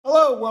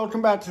Hello,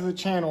 welcome back to the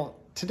channel.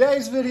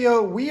 Today's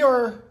video, we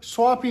are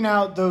swapping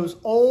out those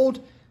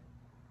old,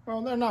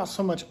 well, they're not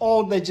so much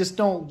old, they just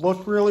don't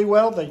look really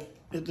well.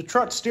 The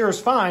truck steers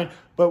fine,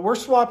 but we're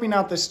swapping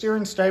out the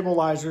steering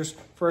stabilizers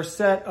for a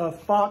set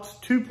of Fox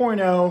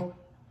 2.0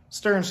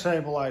 steering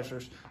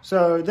stabilizers.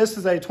 So this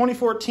is a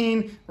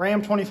 2014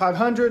 Ram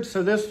 2500.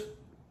 So this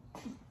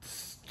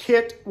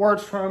kit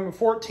works from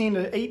 14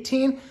 to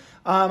 18.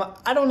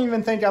 I don't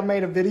even think I've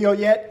made a video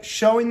yet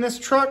showing this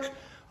truck.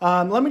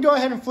 Let me go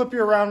ahead and flip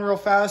you around real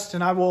fast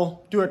and I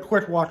will do a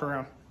quick walk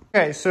around.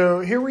 Okay,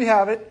 so here we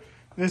have it.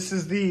 This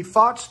is the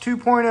Fox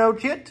 2.0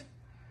 kit,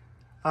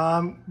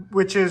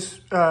 which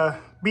is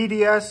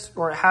BDS,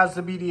 or it has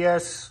the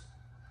BDS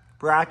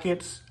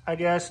brackets, I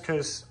guess,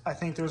 because I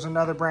think there's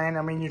another brand.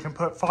 I mean, you can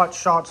put Fox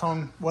shots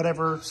on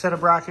whatever set of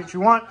brackets you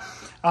want.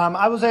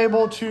 I was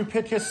able to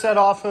pick this set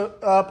up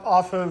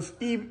off of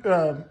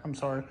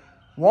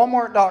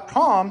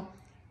Walmart.com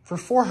for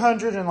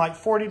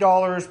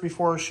 $440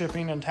 before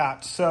shipping and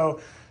tax. So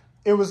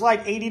it was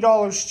like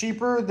 $80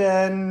 cheaper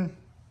than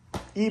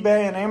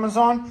eBay and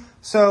Amazon.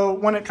 So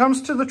when it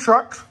comes to the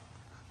truck,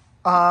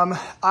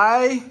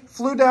 I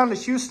flew down to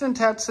Houston,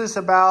 Texas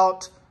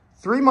about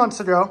 3 months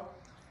ago,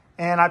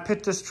 and I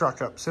picked this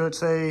truck up. So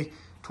it's a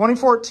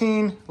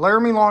 2014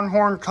 Laramie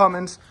Longhorn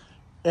Cummins.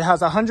 It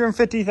has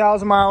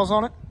 150,000 miles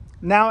on it.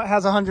 Now it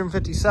has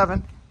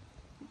 157.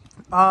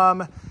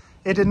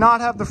 It did not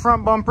have the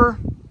front bumper,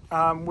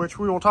 which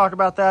we will talk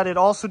about that. It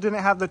also didn't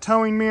have the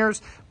towing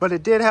mirrors, but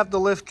it did have the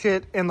lift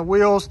kit and the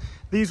wheels.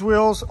 These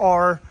wheels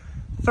are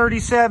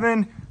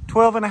 37,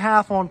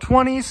 12.5 on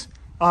 20s.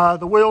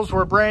 The wheels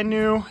were brand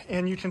new,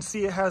 and you can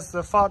see it has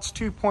the Fox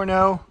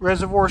 2.0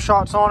 reservoir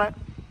shots on it.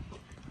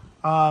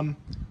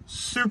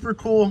 Super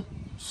cool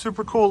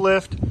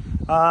lift.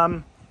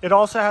 It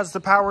also has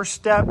the power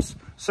steps.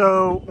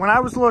 So when I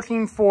was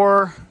looking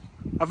for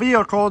a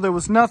vehicle, there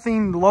was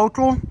nothing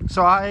local.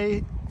 So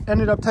I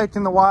ended up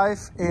taking the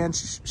wife, and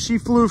she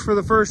flew for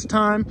the first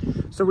time.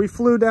 So we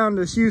flew down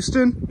to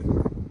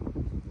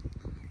Houston,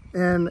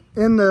 and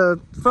in the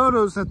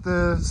photos that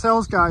the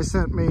sales guy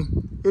sent me,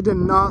 it did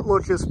not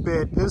look as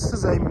big. This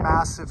is a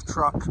massive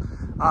truck.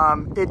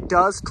 It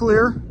does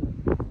clear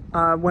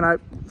when I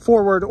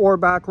forward or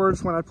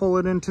backwards when I pull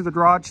it into the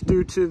garage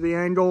due to the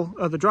angle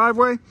of the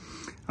driveway.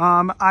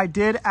 I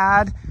did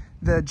add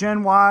the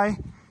Gen Y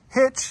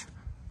hitch.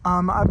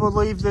 I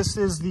believe this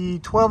is the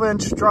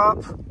 12-inch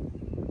drop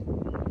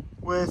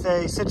with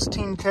a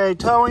 16K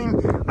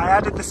towing. I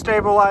added the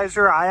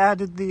stabilizer. I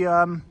added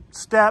the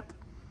step.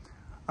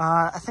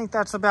 I think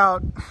that's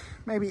about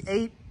maybe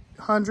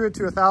 $800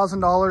 to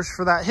 $1,000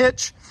 for that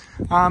hitch.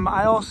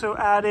 I also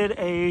added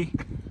a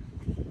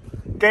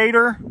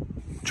gator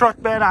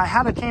truck bed. I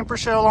had a camper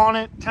shell on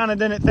it, kind of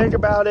didn't think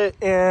about it,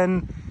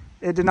 and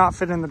it did not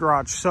fit in the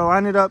garage. So I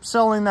ended up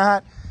selling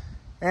that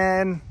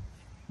and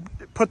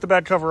put the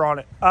bed cover on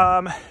it.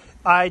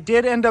 I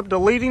did end up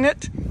deleting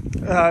it.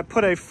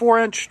 Put a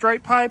 4-inch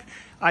straight pipe.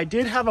 I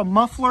did have a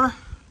muffler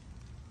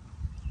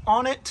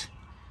on it.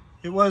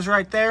 It was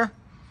right there.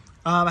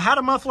 I had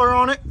a muffler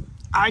on it.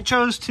 I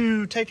chose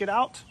to take it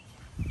out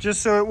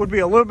just so it would be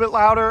a little bit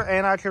louder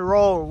and I could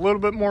roll a little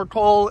bit more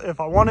coal if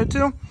I wanted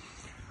to.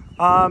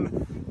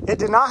 It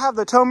did not have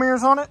the tow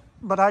mirrors on it,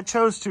 but I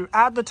chose to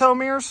add the tow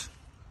mirrors.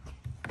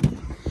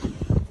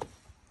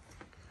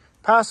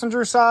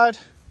 Passenger side,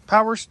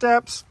 power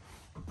steps.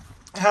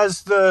 It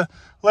has the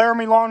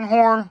Laramie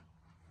Longhorn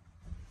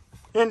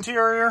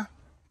interior.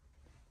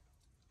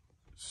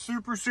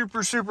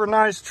 Super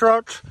nice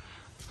truck.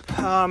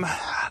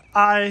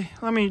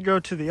 Let me go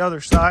to the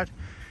other side.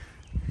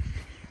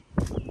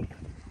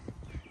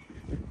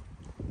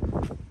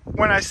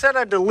 When I said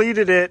I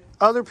deleted it,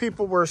 other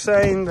people were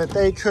saying that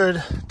they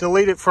could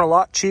delete it for a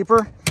lot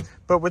cheaper.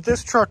 But with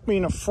this truck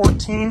being a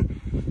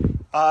 14,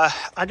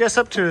 I guess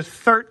up to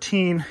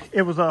 13,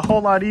 it was a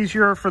whole lot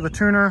easier for the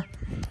tuner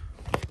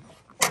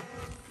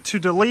to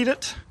delete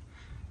it.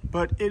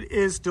 But it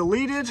is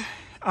deleted.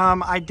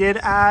 I did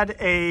add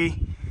I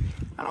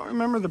don't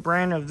remember the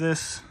brand of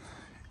this,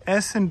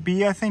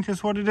 S&B I think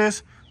is what it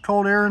is,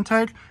 cold air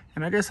intake,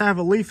 and I guess I have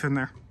a leaf in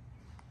there.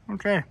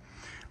 Okay,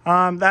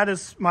 that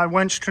is my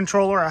winch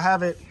controller. I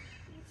have it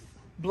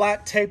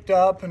black taped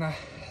up, and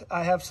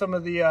I have some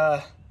of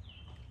the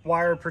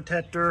wire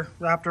protector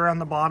wrapped around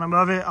the bottom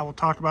of it. I will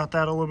talk about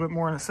that a little bit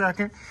more in a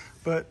second,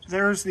 but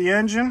there's the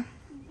engine.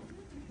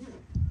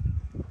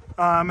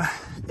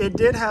 It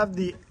did have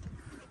the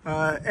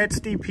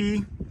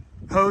XDP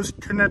hose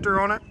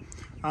connector on it.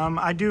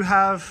 I do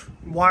have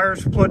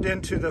wires plugged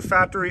into the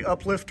factory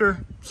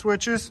uplifter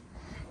switches.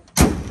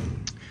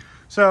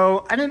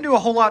 So I didn't do a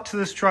whole lot to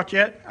this truck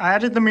yet. I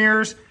added the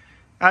mirrors,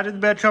 added the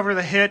bed cover,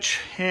 the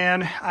hitch,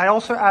 and I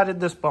also added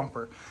this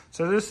bumper.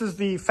 So this is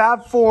the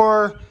Fab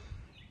 4.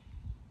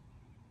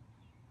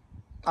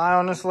 I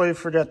honestly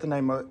forget the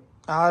name of it.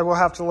 I will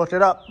have to look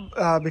it up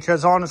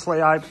because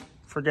honestly I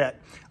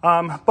forget.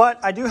 But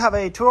I do have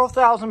a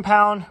 12,000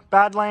 pound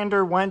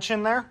Badlander winch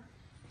in there,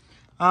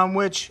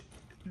 which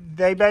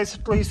they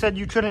basically said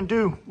you couldn't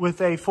do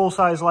with a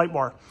full-size light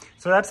bar.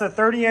 So that's a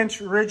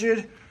 30-inch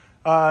rigid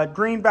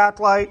green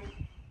backlight.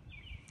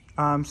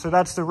 So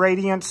that's the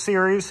Radiance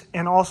series,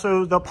 and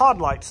also the pod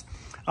lights.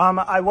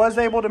 I was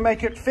able to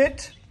make it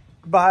fit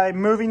by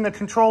moving the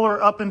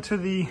controller up into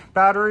the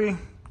battery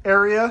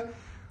area.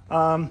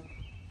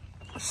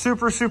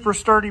 Super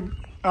sturdy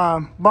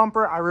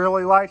bumper. I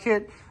really like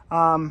it.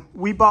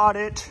 We bought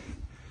it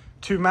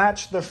to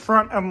match the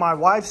front of my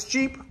wife's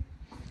Jeep,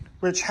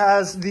 which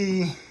has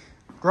the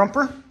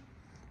grumper,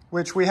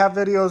 which we have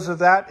videos of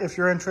that if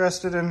you're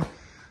interested in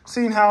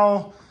seeing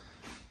how,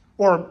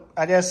 or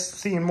I guess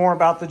seeing more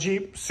about the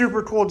Jeep.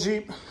 Super cool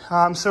Jeep.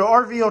 So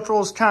our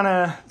vehicles kind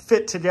of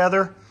fit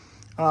together,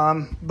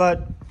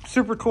 but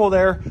super cool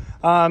there.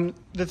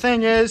 The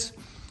thing is,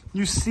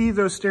 you see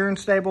those steering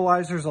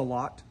stabilizers a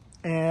lot,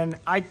 and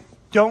I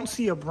don't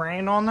see a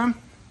brand on them.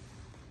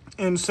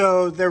 And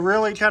so they're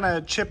really kind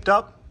of chipped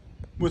up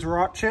with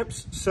rock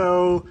chips.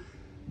 So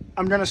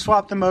I'm going to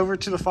swap them over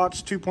to the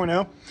Fox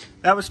 2.0.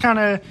 That was kind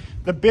of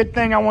the big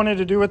thing I wanted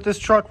to do with this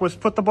truck, was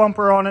put the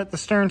bumper on it, the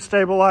steering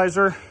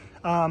stabilizer.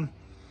 That's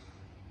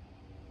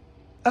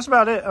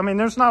about it. I mean,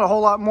 there's not a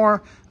whole lot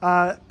more.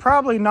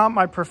 Probably not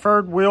my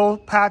preferred wheel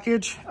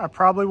package. I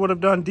probably would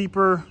have done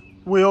deeper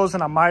wheels,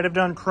 and I might have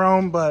done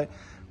chrome, but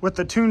with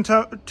the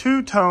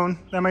two-tone,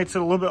 that makes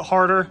it a little bit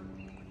harder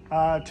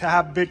to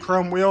have big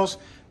chrome wheels.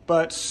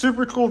 But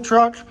super cool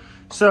truck.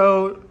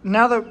 So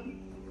now that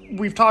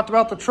we've talked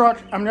about the truck,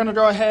 I'm going to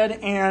go ahead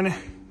and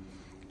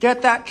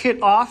get that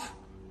kit off,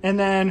 and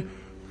then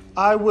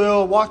I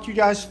will walk you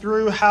guys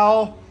through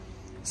how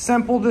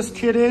simple this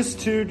kit is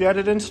to get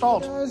it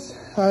installed.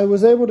 I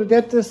was able to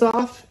get this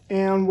off,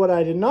 and what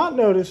I did not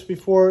notice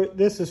before,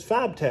 this is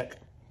FabTech.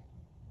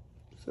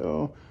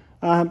 So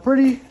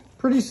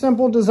pretty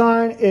simple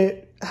design.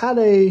 It had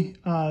a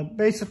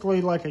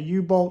basically like a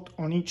U-bolt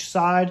on each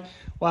side,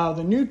 while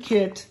the new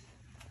kit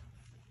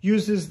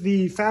uses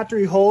the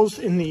factory holes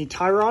in the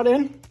tie rod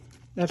end.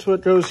 That's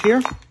what goes here.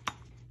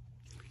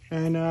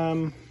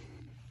 And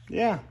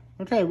yeah,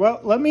 okay, well,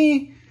 let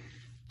me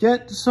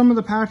get some of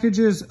the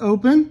packages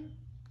open,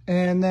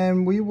 and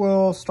then we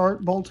will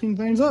start bolting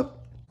things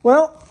up.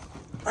 Well,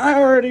 I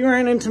already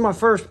ran into my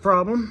first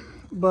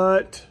problem,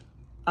 but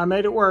I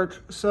made it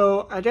work.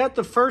 So I got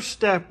the first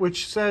step,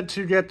 which said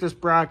to get this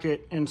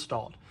bracket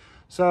installed.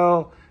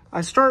 So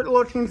I start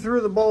looking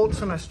through the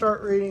bolts, and I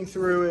start reading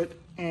through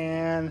it,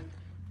 and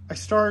I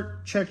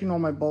start checking all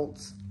my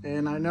bolts,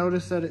 and I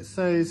notice that it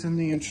says in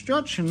the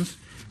instructions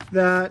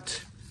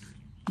that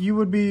you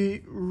would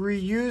be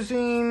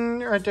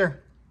reusing, right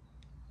there,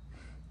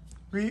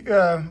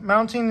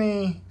 mounting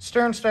the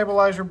steering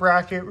stabilizer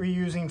bracket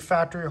reusing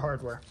factory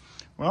hardware.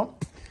 Well,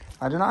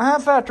 I do not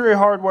have factory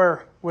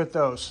hardware with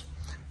those,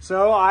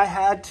 so I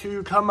had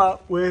to come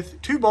up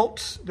with 2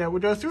 bolts that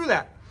would go through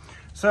that.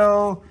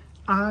 So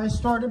I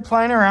started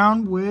playing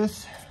around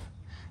with,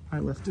 I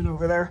lifted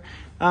over there,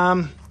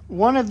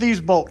 one of these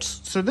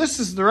bolts. So this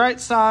is the right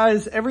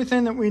size,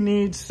 everything that we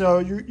need. So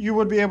you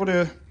would be able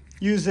to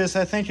use this.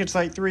 I think it's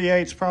like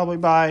 3/8 probably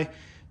by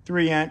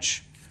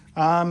 3-inch.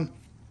 I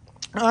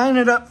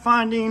ended up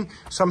finding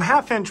some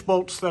 1/2-inch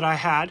bolts that I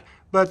had,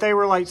 but they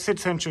were like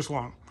 6 inches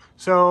long.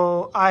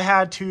 So I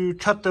had to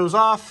cut those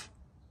off.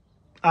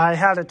 I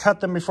had to cut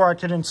them before I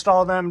could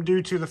install them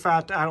due to the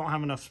fact that I don't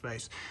have enough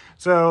space.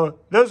 So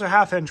those are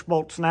 1/2-inch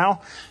bolts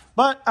now,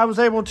 but I was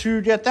able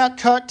to get that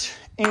cut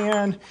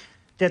and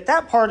get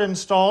that part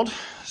installed.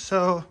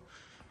 So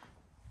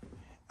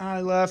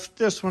I left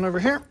this one over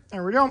here.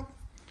 There we go.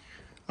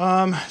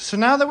 So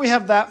now that we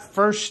have that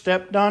first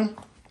step done,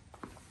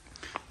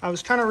 I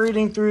was kind of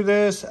reading through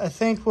this. I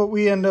think what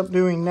we end up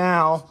doing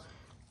now,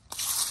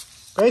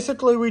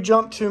 basically we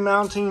jump to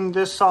mounting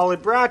this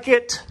solid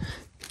bracket.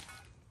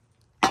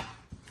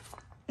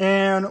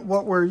 And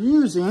what we're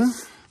using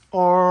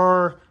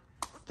are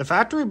the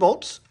factory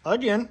bolts.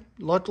 Again,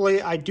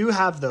 luckily I do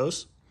have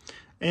those.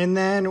 And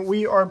then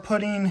we are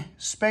putting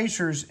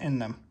spacers in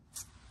them,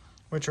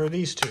 which are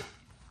these 2.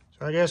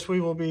 So I guess we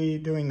will be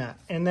doing that.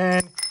 And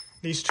then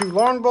these 2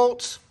 long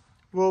bolts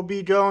will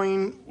be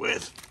going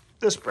with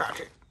this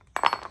bracket.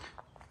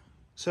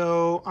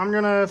 So I'm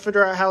gonna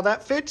figure out how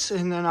that fits,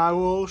 and then I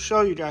will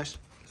show you guys.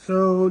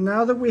 So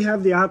now that we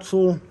have the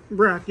axle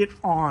bracket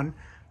on,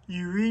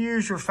 you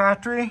reuse your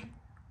factory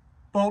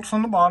bolts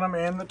on the bottom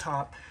and the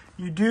top.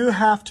 You do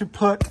have to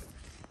put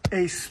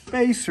a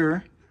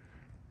spacer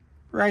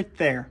right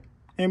there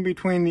in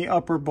between the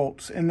upper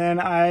bolts. And then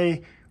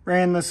I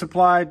ran the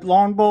supplied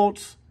long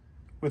bolts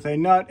with a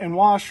nut and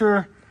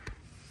washer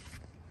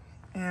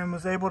and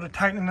was able to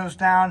tighten those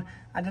down.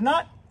 I did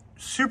not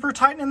super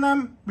tighten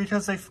them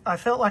because I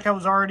felt like I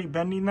was already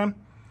bending them.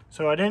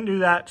 So I didn't do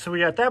that. So we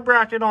got that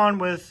bracket on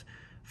with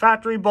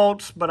factory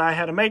bolts, but I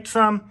had to make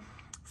some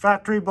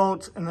factory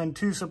bolts and then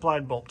 2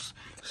 supplied bolts.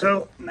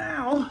 So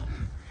now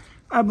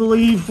I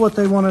believe what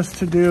they want us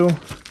to do,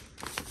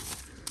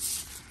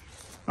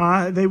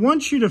 they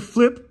want you to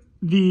flip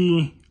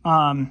the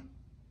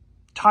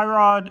tie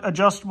rod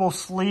adjustable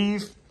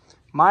sleeve.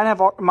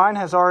 Mine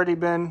has already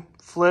been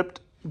flipped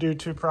due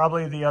to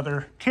probably the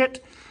other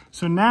kit.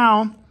 So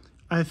now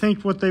I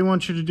think what they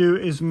want you to do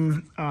is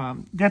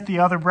get the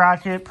other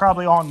bracket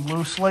probably on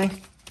loosely.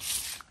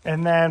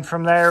 And then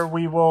from there,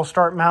 we will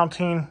start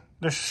mounting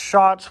the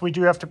shots. We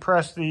do have to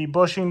press the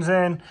bushings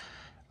in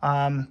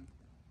and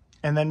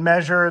then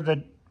measure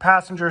the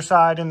passenger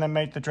side and then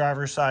make the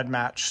driver's side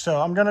match.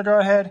 So I'm going to go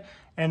ahead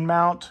and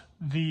mount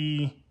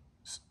the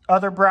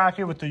other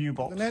bracket with the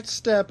U-bolt. The next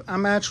step,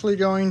 I'm actually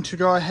going to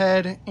go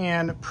ahead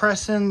and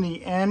press in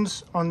the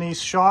ends on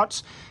these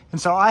shots. And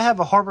so I have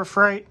a Harbor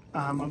Freight,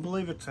 I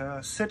believe it's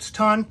a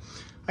 6-ton.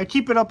 I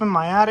keep it up in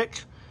my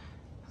attic.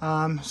 So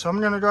I'm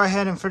going to go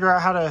ahead and figure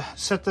out how to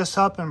set this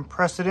up and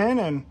press it in,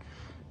 and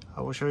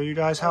I will show you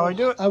guys how I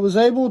do it. I was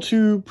able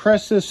to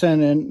press this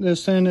end, and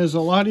this end is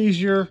a lot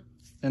easier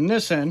than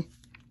this end.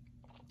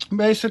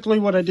 Basically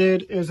what I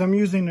did is I'm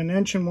using 1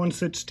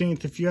 1/16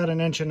 inch. If you had 1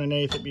 1/8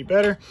 inch, it'd be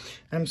better.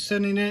 I'm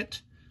setting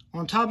it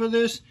on top of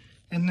this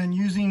and then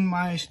using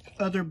my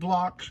other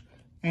block,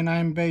 and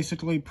I'm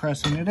basically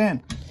pressing it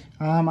in.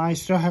 I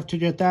still have to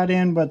get that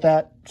in, but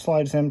that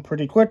slides in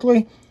pretty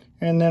quickly.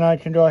 And then I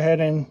can go ahead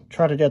and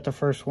try to get the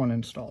first one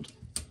installed.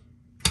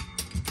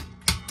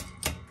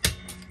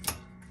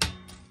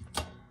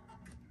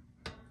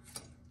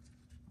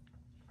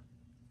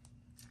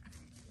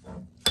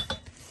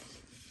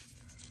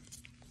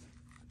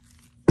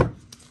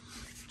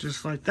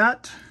 Just like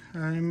that,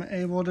 I'm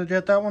able to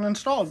get that one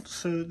installed.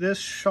 So this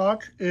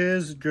shock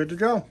is good to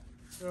go.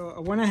 So I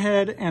went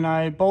ahead and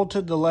I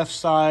bolted the left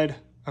side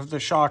of the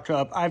shock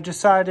up. I've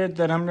decided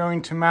that I'm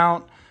going to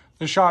mount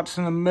the shots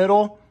in the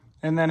middle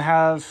and then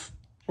have,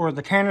 or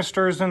the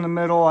canisters in the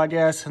middle, I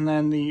guess, and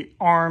then the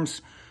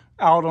arms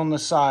out on the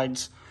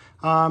sides.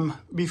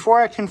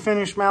 Before I can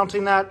finish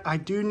mounting that, I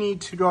do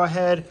need to go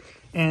ahead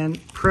and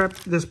prep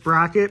this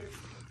bracket.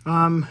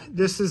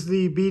 This is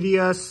the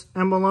BDS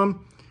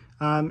emblem.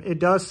 It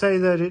does say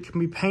that it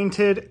can be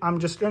painted. I'm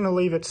just going to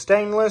leave it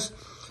stainless.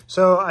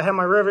 So I have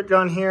my rivet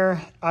gun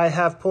here. I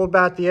have pulled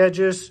back the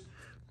edges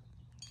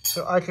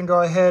so I can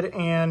go ahead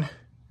and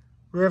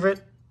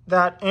rivet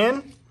that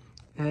in,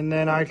 and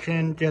then I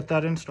can get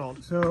that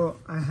installed. So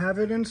I have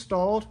it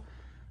installed.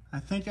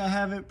 I think I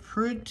have it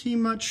pretty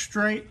much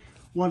straight.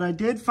 What I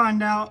did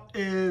find out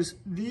is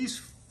these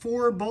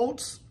 4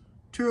 bolts,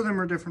 2 of them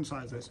are different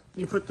sizes.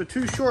 You put the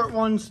 2 short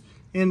ones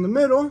in the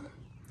middle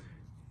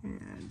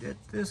and get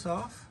this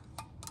off.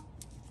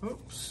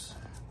 Oops.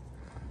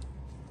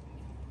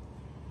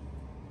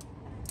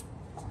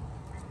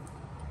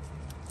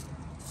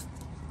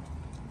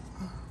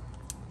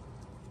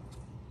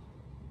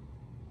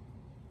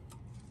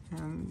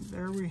 And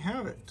there we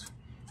have it.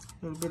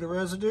 A little bit of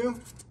residue,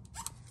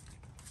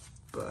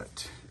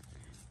 but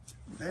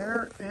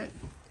there it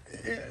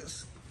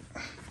is.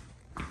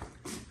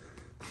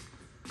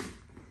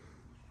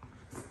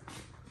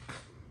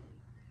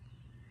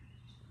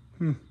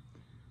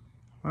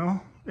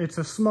 Well, it's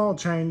a small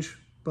change,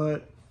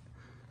 but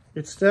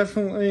it's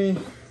definitely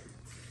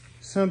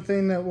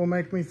something that will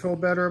make me feel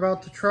better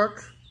about the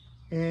truck,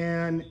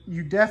 and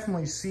you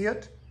definitely see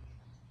it.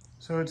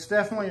 So it's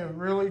definitely a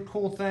really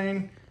cool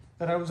thing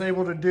that I was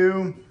able to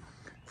do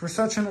for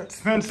such an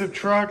expensive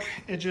truck.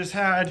 It just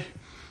had,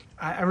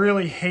 I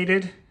really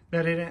hated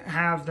that it didn't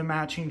have the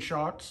matching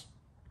shocks.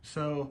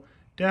 So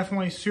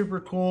definitely super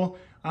cool.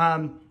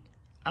 I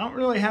don't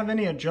really have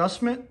any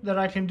adjustment that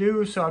I can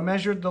do. So I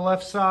measured the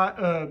left side,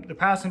 the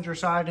passenger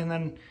side, and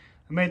then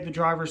I made the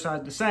driver's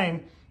side the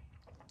same.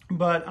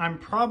 But I'm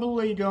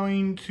probably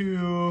going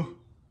to,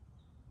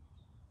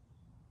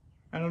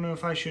 I don't know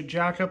if I should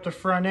jack up the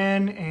front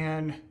end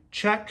and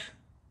check,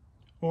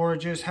 or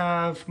just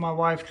have my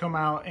wife come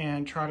out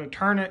and try to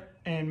turn it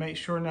and make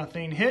sure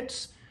nothing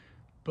hits.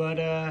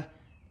 But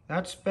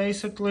that's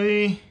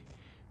basically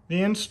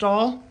the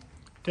install.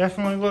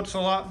 Definitely looks a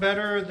lot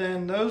better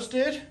than those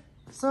did.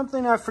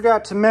 Something I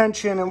forgot to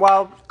mention, and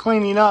while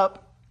cleaning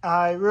up,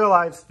 I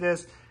realized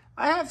this.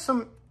 I have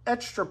some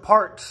extra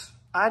parts.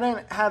 I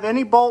didn't have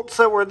any bolts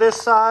that were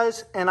this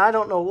size, and I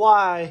don't know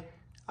why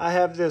I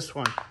have this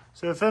one.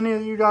 So if any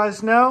of you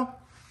guys know,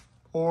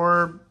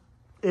 or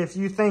if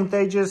you think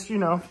they just, you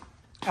know,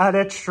 add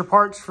extra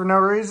parts for no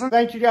reason.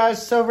 Thank you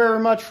guys so very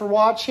much for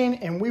watching,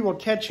 and we will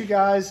catch you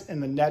guys in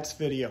the next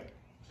video.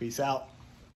 Peace out.